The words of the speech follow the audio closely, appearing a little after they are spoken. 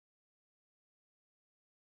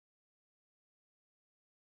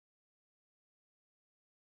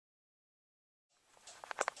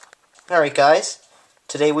Alright guys,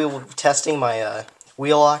 today we will be testing my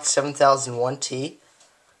Wheelock 7001T.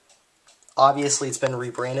 Obviously it's been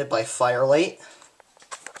rebranded by Fire-Lite.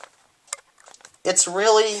 It's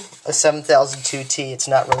really a 7002T, it's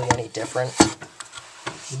not really any different.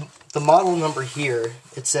 The model number here,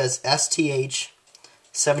 it says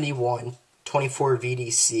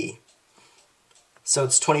STH-71-24VDC. So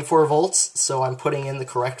it's 24 volts, so I'm putting in the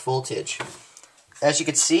correct voltage. As you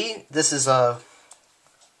can see, this is a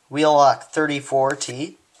Wheelock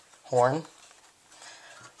 34T horn.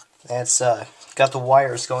 And it's got the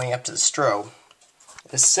wires going up to the strobe.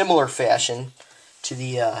 In a similar fashion to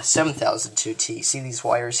the 7002T. See these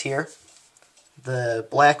wires here? The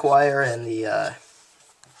black wire and the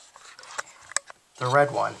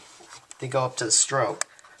red one. They go up to the strobe.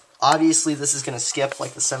 Obviously this is going to skip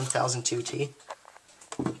like the 7002T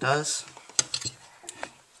does.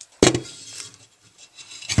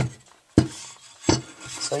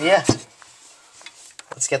 So yeah,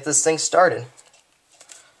 let's get this thing started.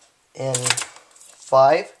 In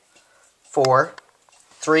 5, 4,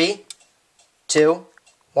 3, 2,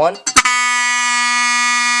 1.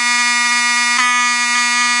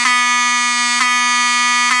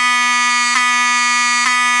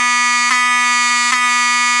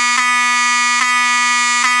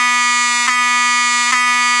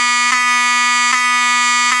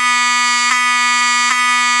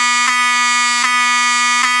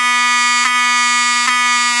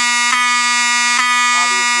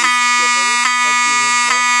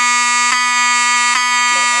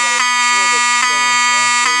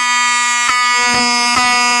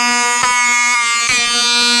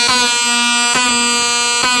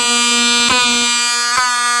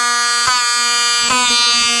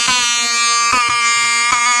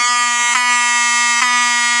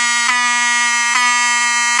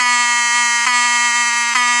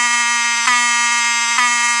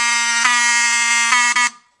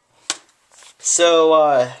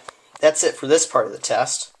 So, that's it for this part of the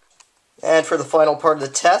test. And for the final part of the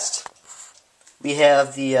test, we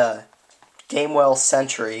have the Gamewell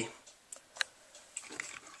Century.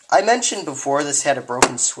 I mentioned before this had a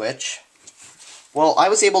broken switch. Well, I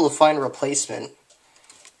was able to find a replacement,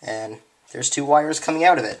 and there's 2 wires coming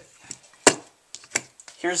out of it.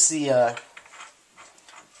 Here's the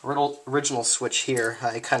original switch here.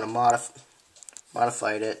 I kind of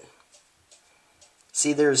modified it.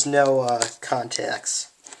 See, there's no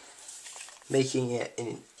contacts, making it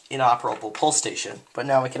an inoperable pull station, but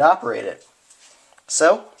now we can operate it.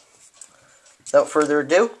 So, without further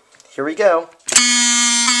ado, here we go.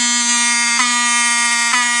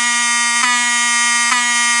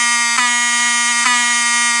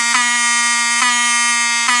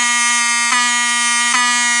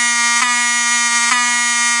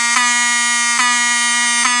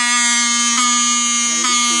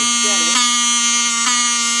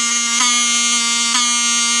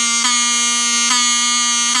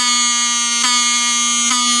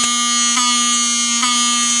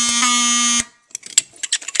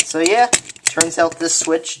 So yeah, turns out this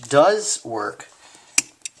switch does work.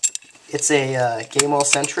 It's a Gamewell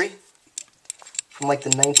Century from like the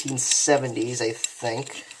 1970s, I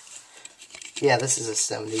think. Yeah, this is a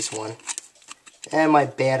 70s one. And my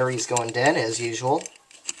battery's going dead, as usual.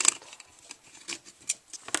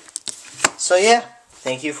 So yeah,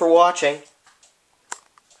 thank you for watching.